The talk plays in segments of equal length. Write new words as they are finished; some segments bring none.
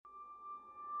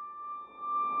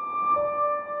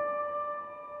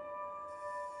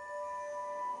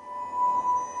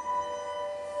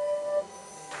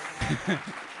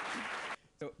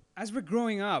So as we're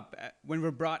growing up, when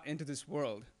we're brought into this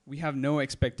world, we have no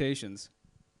expectations.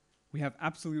 We have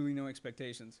absolutely no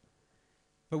expectations.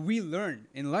 But we learn.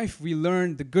 In life, we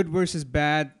learn the good versus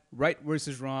bad, right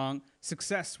versus wrong,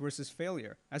 success versus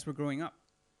failure as we're growing up.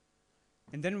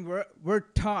 And then we're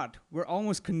taught, we're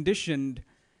almost conditioned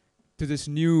to this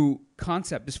new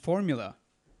concept, this formula.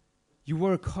 You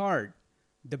work hard,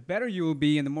 the better you will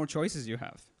be and the more choices you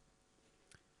have.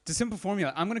 It's a simple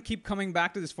formula. I'm going to keep coming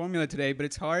back to this formula today, but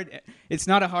it's hard. It's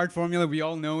not a hard formula. We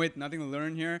all know it. Nothing to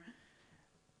learn here.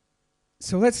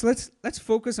 So let's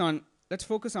focus on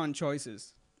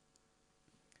choices.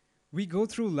 We go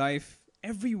through life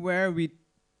everywhere we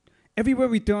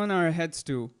turn our heads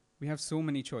to, we have so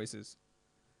many choices.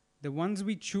 The ones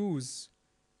we choose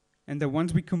and the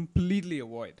ones we completely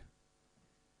avoid.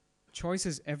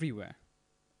 Choices everywhere.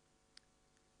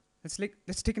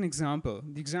 Let's take an example.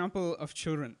 The example of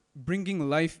children bringing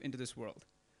life into this world.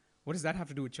 What does that have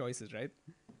to do with choices, right?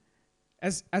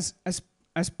 As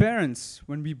parents,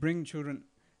 when we bring children,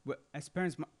 as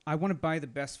parents, I want to buy the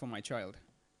best for my child.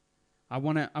 I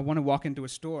want to walk into a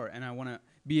store and I want to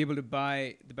be able to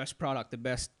buy the best product, the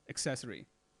best accessory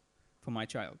for my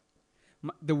child.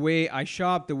 The way I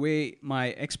shop, the way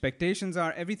my expectations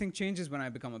are, everything changes when I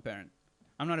become a parent.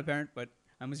 I'm not a parent, but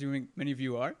I'm assuming many of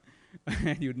you are.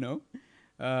 You'd know.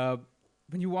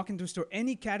 When you walk into a store,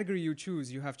 any category you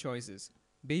choose, you have choices.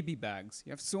 Baby bags,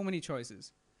 you have so many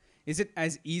choices. Is it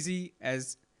as easy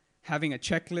as having a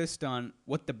checklist on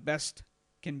what the best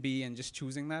can be and just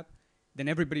choosing that? Then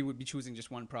everybody would be choosing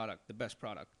just one product, the best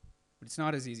product. But it's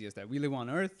not as easy as that. We live on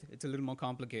Earth. It's a little more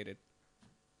complicated.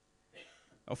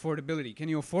 Affordability. Can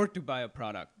you afford to buy a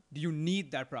product? Do you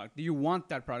need that product? Do you want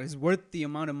that product? Is it worth the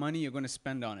amount of money you're going to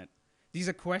spend on it? These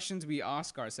are questions we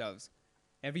ask ourselves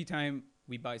every time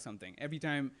we buy something, every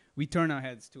time we turn our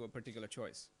heads to a particular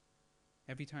choice.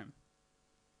 Every time.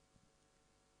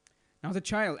 Now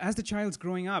as the child's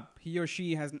growing up, he or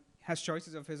she has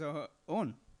choices of his or her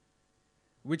own.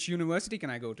 Which university can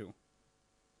I go to?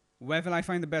 Where will I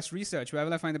find the best research? Where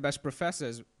will I find the best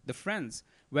professors, the friends?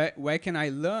 Where can I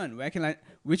learn?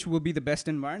 Which will be the best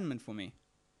environment for me?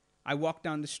 I walk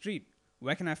down the street.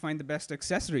 Where can I find the best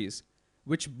accessories?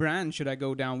 Which brand should I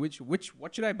go down?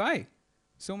 What should I buy?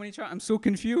 So many I'm so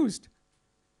confused.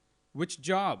 Which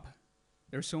job?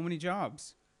 There are so many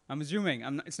jobs. I'm assuming,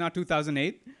 it's not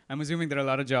 2008. I'm assuming there are a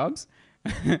lot of jobs.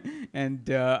 And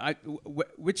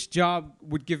which job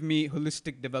would give me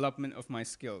holistic development of my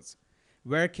skills?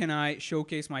 Where can I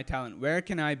showcase my talent? Where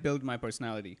can I build my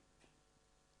personality?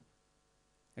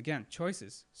 Again,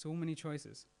 choices. So many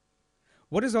choices.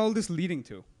 What is all this leading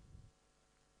to?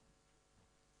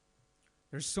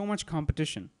 There's so much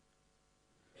competition.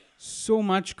 So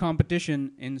much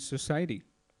competition in society.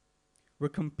 We're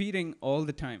competing all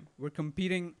the time. We're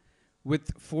competing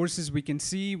with forces we can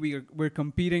see. We're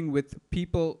competing with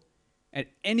people at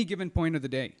any given point of the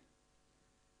day.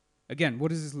 Again,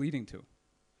 what is this leading to?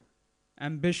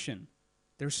 Ambition.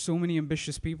 There's so many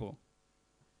ambitious people.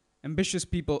 Ambitious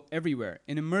people everywhere.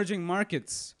 In emerging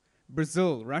markets,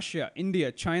 Brazil, Russia,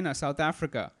 India, China, South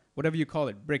Africa, whatever you call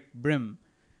it, BRIC, BRIM,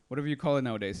 whatever you call it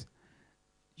nowadays.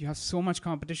 You have so much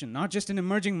competition. Not just in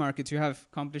emerging markets, you have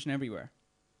competition everywhere.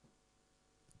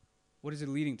 What is it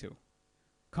leading to?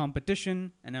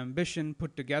 Competition and ambition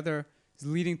put together is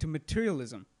leading to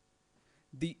materialism.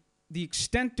 The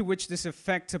extent to which this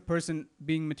affects a person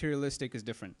being materialistic is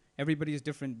different. Everybody is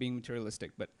different being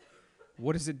materialistic, but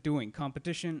what is it doing?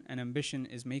 Competition and ambition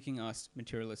is making us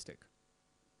materialistic.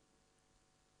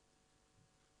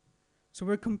 So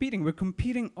we're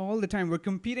competing all the time. We're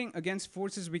competing against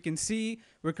forces we can see.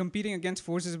 We're competing against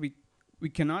forces we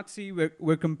cannot see.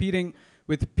 We're competing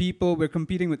with people. We're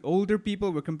competing with older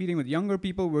people. We're competing with younger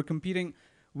people. We're competing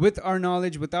with our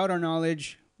knowledge, without our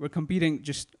knowledge. We're competing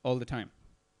just all the time.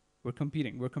 We're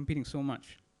competing so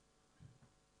much.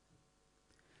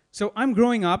 So I'm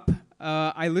growing up.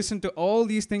 I listen to all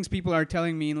these things people are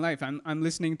telling me in life. I'm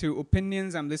listening to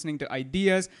opinions. I'm listening to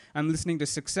ideas. I'm listening to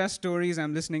success stories.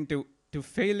 I'm listening to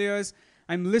failures.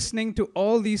 I'm listening to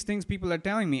all these things people are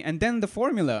telling me. And then the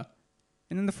formula.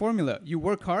 You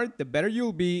work hard, the better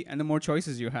you'll be, and the more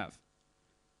choices you have.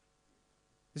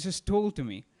 This is told to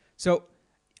me. So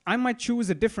I might choose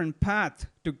a different path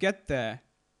to get there,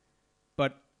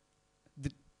 but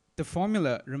the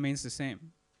formula remains the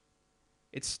same.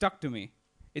 It's stuck to me.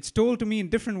 It's told to me in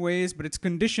different ways, but it's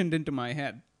conditioned into my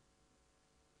head.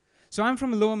 So I'm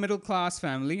from a lower middle class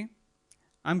family.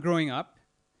 I'm growing up,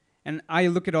 and I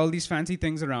look at all these fancy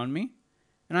things around me,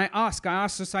 and I ask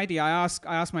society, I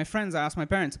ask my friends, I ask my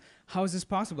parents, how is this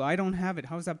possible? I don't have it.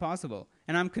 How is that possible?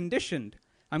 And I'm conditioned.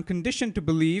 I'm conditioned to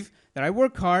believe that I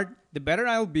work hard, the better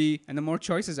I'll be, and the more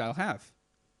choices I'll have.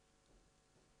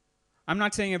 I'm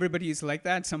not saying everybody is like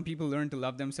that. Some people learn to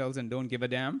love themselves and don't give a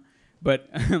damn. But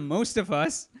most of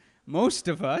us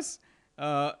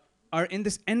are in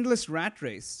this endless rat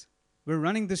race. We're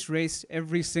running this race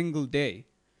every single day.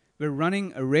 We're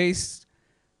running a race.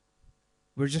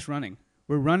 We're just running.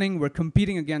 We're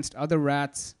competing against other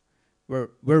rats. We're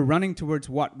running towards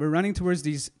what? We're running towards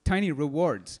these tiny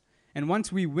rewards. And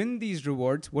once we win these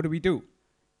rewards, what do?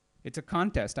 It's a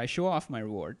contest. I show off my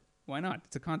reward. Why not?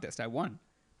 It's a contest. I won.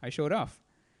 I showed off.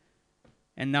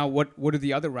 And now what do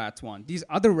the other rats want? These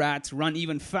other rats run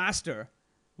even faster.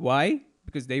 Why?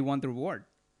 Because they want the reward.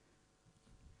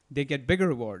 They get bigger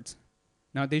rewards.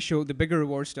 Now they show the bigger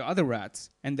rewards to other rats.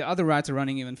 And the other rats are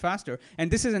running even faster.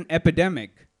 And this is an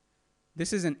epidemic.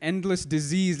 This is an endless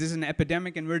disease. This is an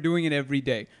epidemic, and we're doing it every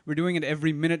day. We're doing it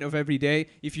every minute of every day.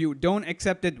 If you don't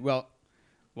accept it, well,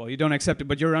 you don't accept it,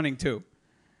 but you're running too.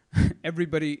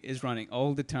 Everybody is running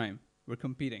all the time. We're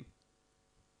competing.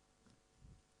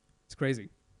 It's crazy.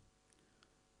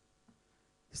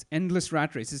 This endless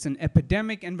rat race is an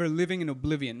epidemic, and we're living in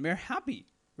oblivion. We're happy.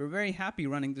 We're very happy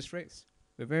running this race.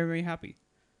 We're very, very happy.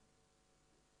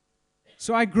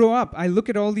 So I grow up. I look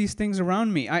at all these things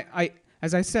around me.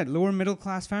 As I said, lower middle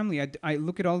class family. I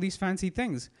look at all these fancy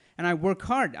things, and I work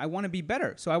hard. I want to be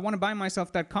better. So I want to buy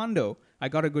myself that condo. I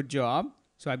got a good job,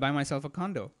 so I buy myself a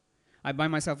condo. I buy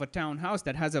myself a townhouse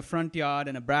that has a front yard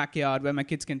and a backyard where my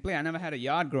kids can play. I never had a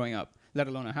yard growing up, let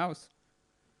alone a house.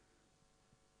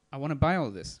 I want to buy all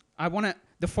this.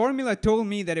 The formula told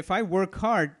me that if I work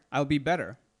hard, I'll be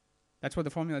better. That's what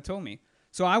the formula told me.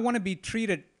 So I want to be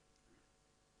treated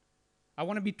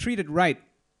right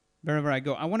wherever I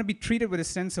go. I want to be treated with a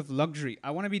sense of luxury. I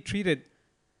want to be treated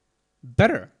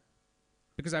better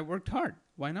because I worked hard.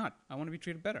 Why not? I want to be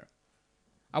treated better.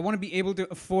 I want to be able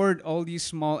to afford all these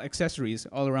small accessories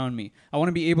all around me. I want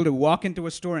to be able to walk into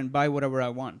a store and buy whatever I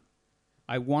want.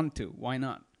 I want to. Why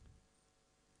not?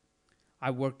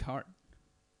 I worked hard.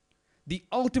 The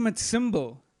ultimate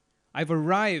symbol. I've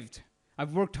arrived.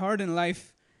 I've worked hard in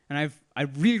life, and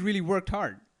I've really, really worked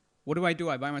hard. What do?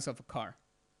 I buy myself a car.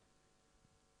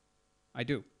 I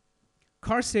do.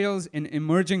 Car sales in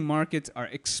emerging markets are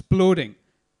exploding.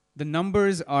 The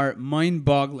numbers are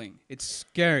mind-boggling. It's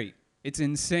scary. It's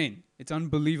insane. It's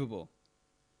unbelievable.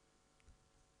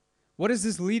 What is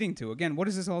this leading to? Again, what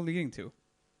is this all leading to?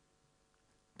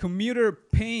 Commuter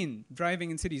pain driving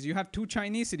in cities. You have 2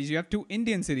 Chinese cities. You have 2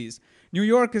 Indian cities. New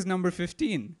York is number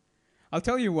 15. I'll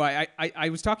tell you why. I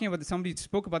was talking about somebody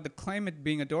spoke about the climate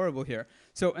being adorable here.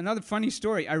 So another funny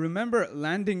story. I remember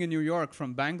landing in New York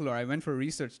from Bangalore. I went for a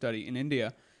research study in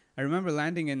India. I remember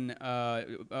landing in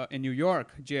New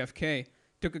York, JFK,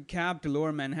 took a cab to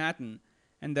Lower Manhattan,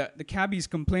 and the cabbie's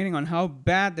complaining on how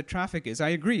bad the traffic is. I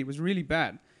agree, it was really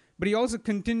bad. But he also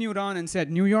continued on and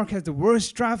said, New York has the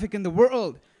worst traffic in the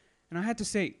world. And I had to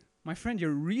say, my friend,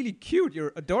 you're really cute,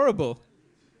 you're adorable.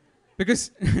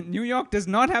 Because New York does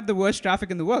not have the worst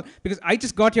traffic in the world. Because I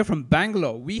just got here from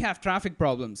Bangalore. We have traffic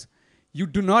problems. You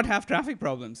do not have traffic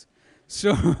problems.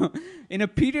 So in a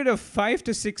period of 5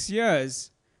 to 6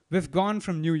 years, we've gone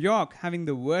from New York having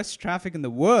the worst traffic in the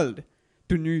world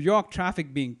to New York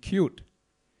traffic being cute.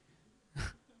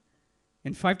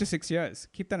 In 5 to 6 years.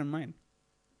 Keep that in mind.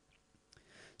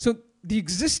 So the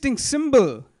existing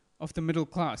symbol of the middle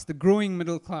class, the growing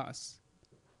middle class,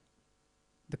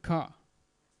 the car.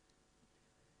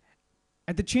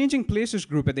 At the Changing Places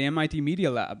group at the MIT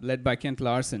Media Lab, led by Kent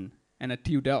Larson, and at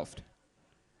TU Delft,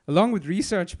 along with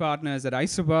research partners at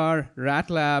Isobar,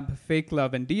 RatLab,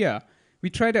 FakeLove, and DIA, we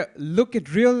try to look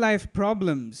at real-life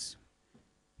problems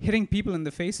hitting people in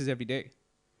the faces every day.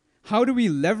 How do we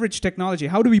leverage technology?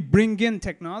 How do we bring in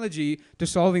technology to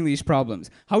solving these problems?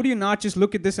 How do you not just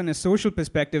look at this in a social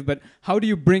perspective, but how do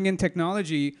you bring in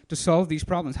technology to solve these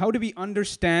problems? How do we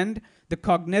understand the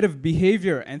cognitive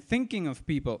behavior and thinking of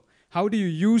people? How do you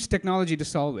use technology to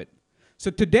solve it? So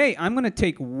today, I'm going to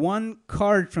take one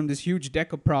card from this huge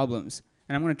deck of problems,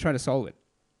 and I'm going to try to solve it.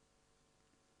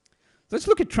 Let's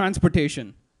look at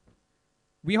transportation.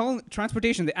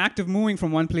 Transportation, the act of moving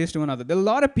from one place to another. There are a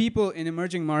lot of people in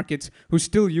emerging markets who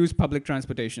still use public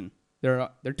transportation. There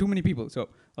are too many people, so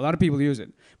a lot of people use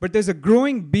it. But there's a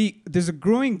growing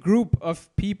group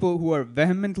of people who are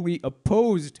vehemently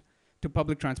opposed to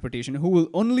public transportation, who will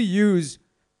only use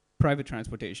private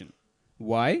transportation.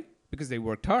 Why? Because they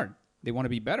worked hard. They want to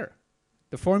be better.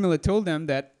 The formula told them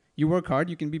that you work hard,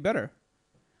 you can be better.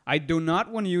 I do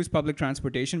not want to use public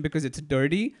transportation because it's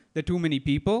dirty, there are too many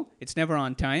people, it's never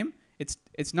on time,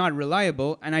 it's not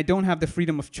reliable, and I don't have the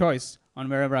freedom of choice on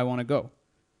wherever I want to go.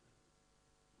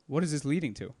 What is this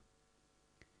leading to?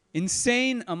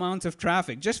 Insane amounts of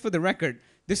traffic. Just for the record,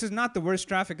 this is not the worst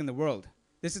traffic in the world.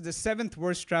 This is the 7th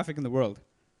worst traffic in the world.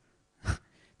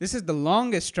 This is the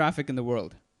longest traffic in the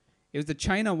world. It was the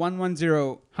China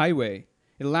 110 highway.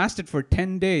 It lasted for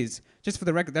 10 days. Just for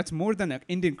the record, that's more than an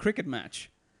Indian cricket match.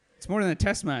 It's more than a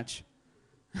test match.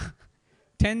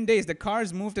 10 days. The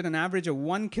cars moved at an average of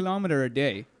 1 kilometer a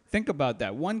day. Think about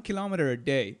that. 1 kilometer a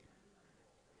day.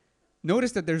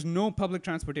 Notice that there's no public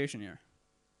transportation here.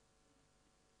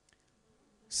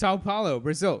 Sao Paulo,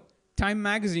 Brazil. Time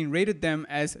magazine rated them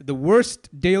as the worst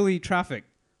daily traffic.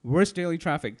 Worst daily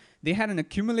traffic. They had an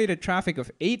accumulated traffic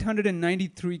of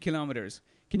 893 kilometers.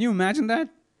 Can you imagine that?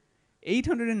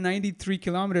 893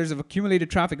 kilometers of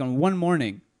accumulated traffic on one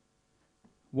morning.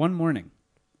 One morning.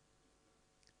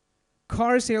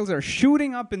 Car sales are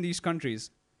shooting up in these countries.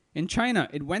 In China,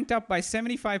 it went up by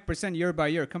 75% year by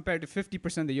year compared to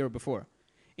 50% the year before.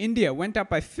 India went up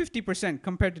by 50%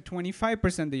 compared to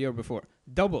 25% the year before.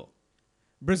 Double.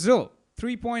 Brazil,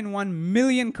 3.1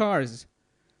 million cars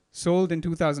sold in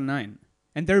 2009.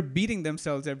 And they're beating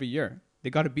themselves every year. They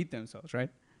got to beat themselves, right?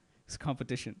 It's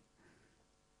competition.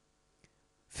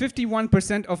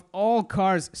 51% of all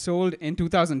cars sold in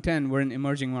 2010 were in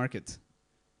emerging markets.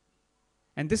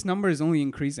 And this number is only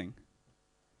increasing.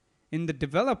 In the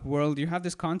developed world, you have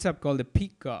this concept called a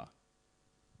peak car.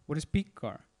 What is peak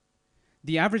car?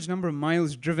 The average number of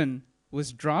miles driven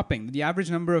was dropping. The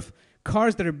average number of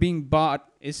cars that are being bought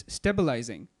is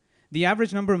stabilizing. The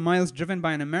average number of miles driven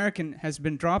by an American has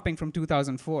been dropping from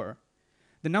 2004.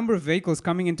 The number of vehicles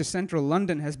coming into central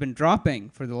London has been dropping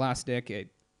for the last decade.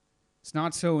 It's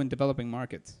not so in developing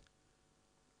markets.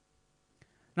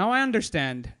 Now I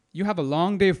understand you have a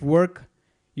long day of work,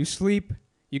 you sleep,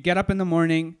 you get up in the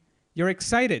morning, you're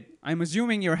excited. I'm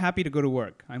assuming you're happy to go to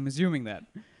work. I'm assuming that.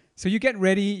 So you get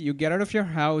ready, you get out of your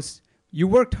house, you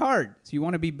worked hard, so you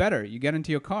want to be better. You get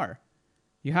into your car.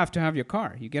 You have to have your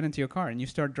car. You get into your car and you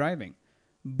start driving.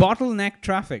 Bottleneck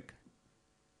traffic.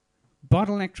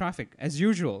 Bottleneck traffic. As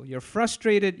usual, you're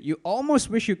frustrated. You almost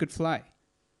wish you could fly.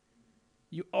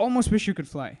 You almost wish you could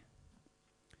fly.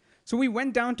 So we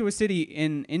went down to a city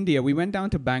in India. We went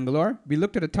down to Bangalore. We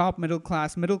looked at a top middle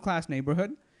class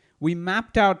neighborhood. We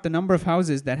mapped out the number of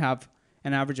houses that have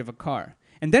an average of a car.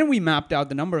 And then we mapped out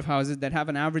the number of houses that have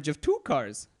an average of 2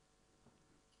 cars.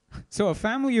 So a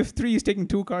family of 3 is taking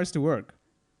 2 cars to work.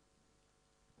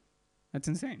 That's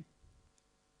insane.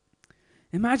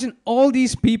 Imagine all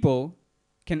these people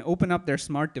can open up their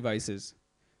smart devices,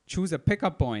 choose a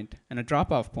pickup point and a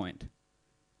drop-off point,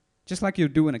 just like you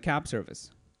do in a cab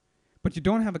service. But you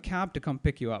don't have a cab to come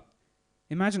pick you up.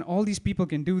 Imagine all these people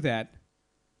can do that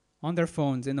on their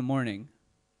phones in the morning,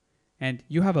 and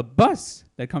you have a bus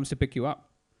that comes to pick you up.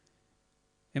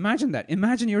 Imagine that.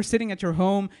 Imagine you're sitting at your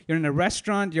home, you're in a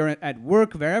restaurant, you're at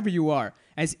work, wherever you are.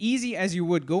 As easy as you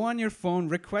would, go on your phone,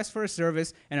 request for a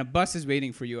service, and a bus is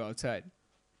waiting for you outside.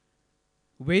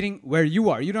 Waiting where you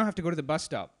are. You don't have to go to the bus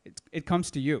stop. It comes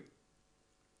to you.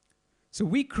 So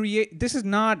we create, this is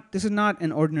not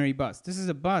an ordinary bus. This is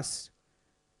a bus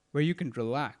where you can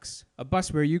relax. A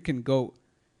bus where you can go,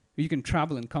 where you can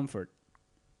travel in comfort.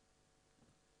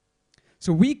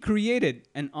 So we created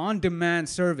an on-demand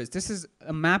service. This is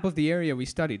a map of the area we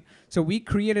studied. So we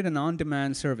created an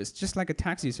on-demand service, just like a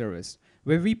taxi service,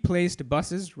 where we placed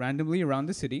buses randomly around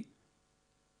the city.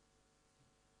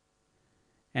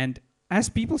 And as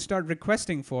people start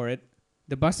requesting for it,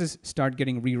 the buses start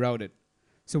getting rerouted.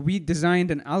 So we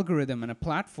designed an algorithm and a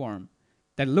platform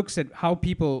that looks at how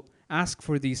people ask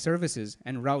for these services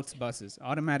and routes buses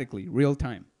automatically, real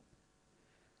time.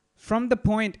 From the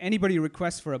point anybody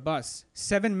requests for a bus,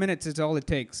 7 minutes is all it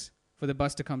takes for the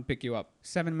bus to come pick you up.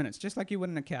 7 minutes, just like you would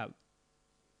in a cab.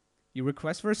 You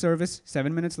request for a service,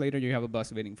 7 minutes later you have a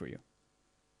bus waiting for you.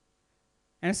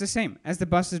 And it's the same. As the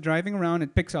bus is driving around,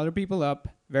 it picks other people up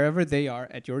wherever they are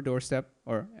at your doorstep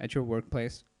or at your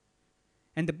workplace.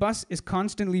 And the bus is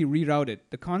constantly rerouted.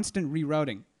 The constant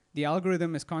rerouting. The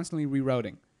algorithm is constantly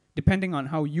rerouting, depending on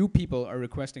how you people are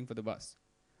requesting for the bus.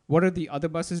 What are the other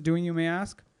buses doing, you may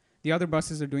ask? The other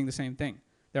buses are doing the same thing.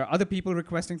 There are other people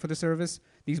requesting for the service.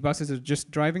 These buses are just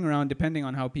driving around depending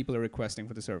on how people are requesting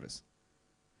for the service.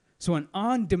 So an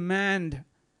on-demand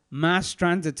mass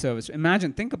transit service.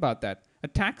 Imagine, think about that. A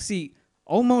taxi,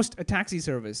 almost a taxi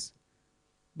service,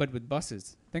 but with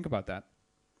buses. Think about that.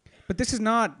 But this is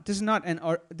not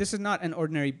an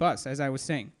ordinary bus, as I was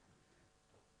saying.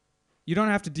 You don't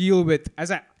have to deal with,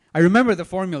 I remember the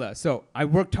formula. So I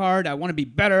worked hard, I want to be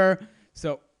better.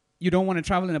 So you don't want to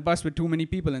travel in a bus with too many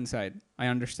people inside. I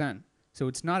understand. So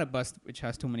it's not a bus which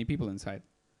has too many people inside.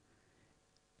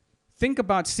 Think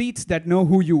about seats that know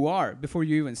who you are before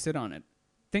you even sit on it.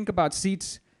 Think about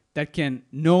seats that can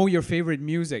know your favorite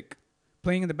music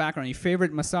playing in the background, your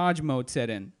favorite massage mode set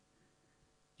in,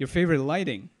 your favorite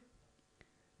lighting.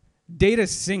 Data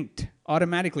synced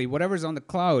automatically. Whatever's on the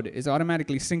cloud is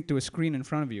automatically synced to a screen in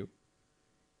front of you.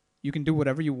 You can do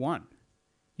whatever you want.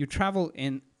 You travel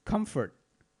in comfort.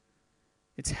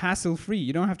 It's hassle-free.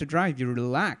 You don't have to drive. You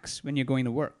relax when you're going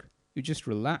to work. You just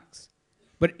relax.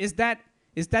 But is that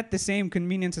the same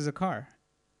convenience as a car?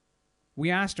 We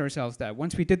asked ourselves that.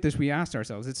 Once we did this, we asked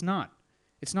ourselves, it's not.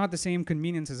 It's not the same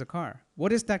convenience as a car.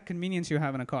 What is that convenience you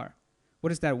have in a car?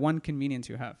 What is that one convenience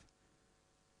you have?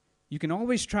 You can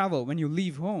always travel when you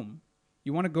leave home.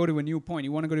 You want to go to a new point.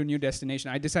 You want to go to a new destination.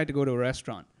 I decide to go to a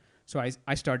restaurant. So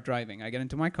I start driving. I get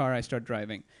into my car. I start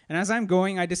driving. And as I'm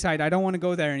going, I decide I don't want to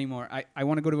go there anymore. I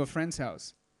want to go to a friend's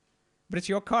house. But it's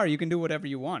your car. You can do whatever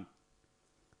you want.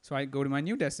 So I go to my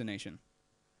new destination.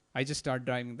 I just start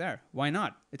driving there. Why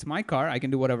not? It's my car. I can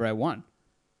do whatever I want.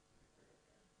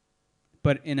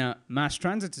 But in a mass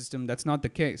transit system, that's not the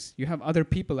case. You have other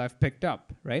people I've picked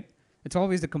up, right? It's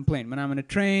always the complaint. When I'm on a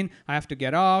train, I have to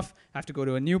get off. I have to go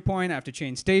to a new point. I have to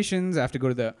change stations. I have to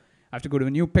go to a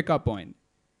new pickup point.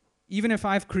 Even if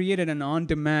I've created an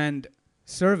on-demand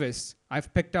service,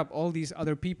 I've picked up all these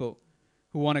other people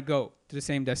who want to go to the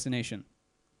same destination.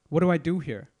 What do I do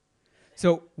here?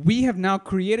 So we have now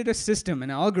created a system, an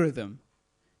algorithm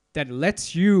that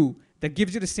gives you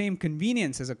the same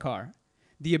convenience as a car.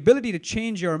 The ability to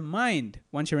change your mind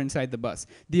once you're inside the bus.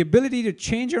 The ability to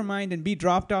change your mind and be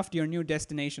dropped off to your new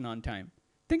destination on time.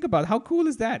 Think about how cool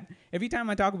is that? Every time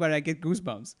I talk about it, I get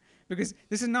goosebumps. Because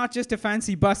this is not just a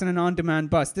fancy bus and an on-demand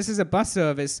bus. This is a bus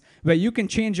service where you can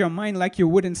change your mind like you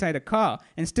would inside a car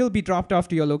and still be dropped off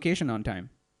to your location on time.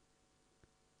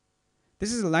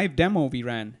 This is a live demo we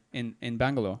ran in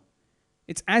Bangalore.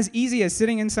 It's as easy as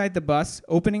sitting inside the bus,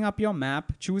 opening up your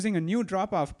map, choosing a new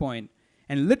drop-off point,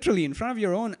 and literally in front of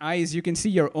your own eyes, you can see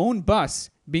your own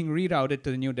bus being rerouted to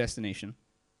the new destination.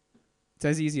 It's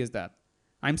as easy as that.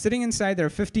 I'm sitting inside. There are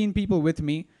 15 people with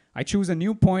me. I choose a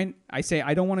new point. I say,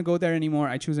 I don't want to go there anymore.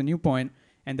 I choose a new point,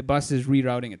 and the bus is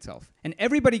rerouting itself. And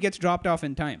everybody gets dropped off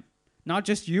in time. Not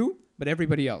just you, but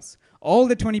everybody else. All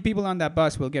the 20 people on that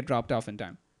bus will get dropped off in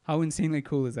time. How insanely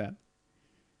cool is that?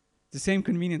 The same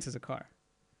convenience as a car.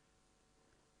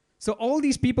 So all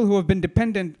these people who have been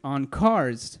dependent on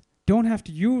cars don't have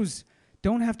to use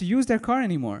their car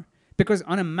anymore. Because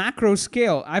on a macro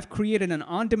scale, I've created an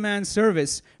on-demand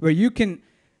service where you can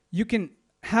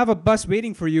have a bus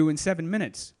waiting for you in 7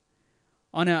 minutes.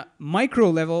 On a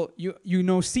micro level, you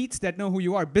know seats that know who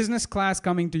you are. Business class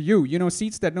coming to you. You know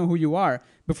seats that know who you are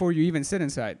before you even sit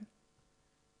inside.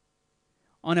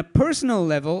 On a personal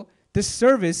level, this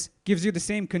service gives you the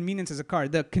same convenience as a car.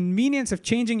 The convenience of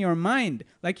changing your mind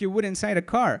like you would inside a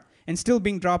car and still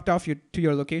being dropped off to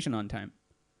your location on time.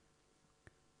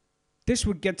 This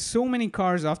would get so many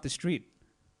cars off the street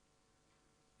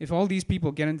if all these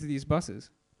people get into these buses.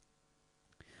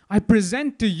 I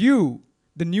present to you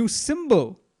the new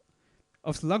symbol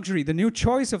of luxury, the new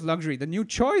choice of luxury, the new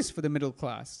choice for the middle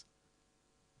class.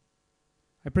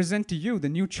 I present to you the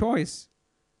new choice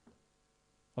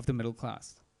of the middle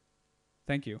class.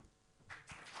 Thank you.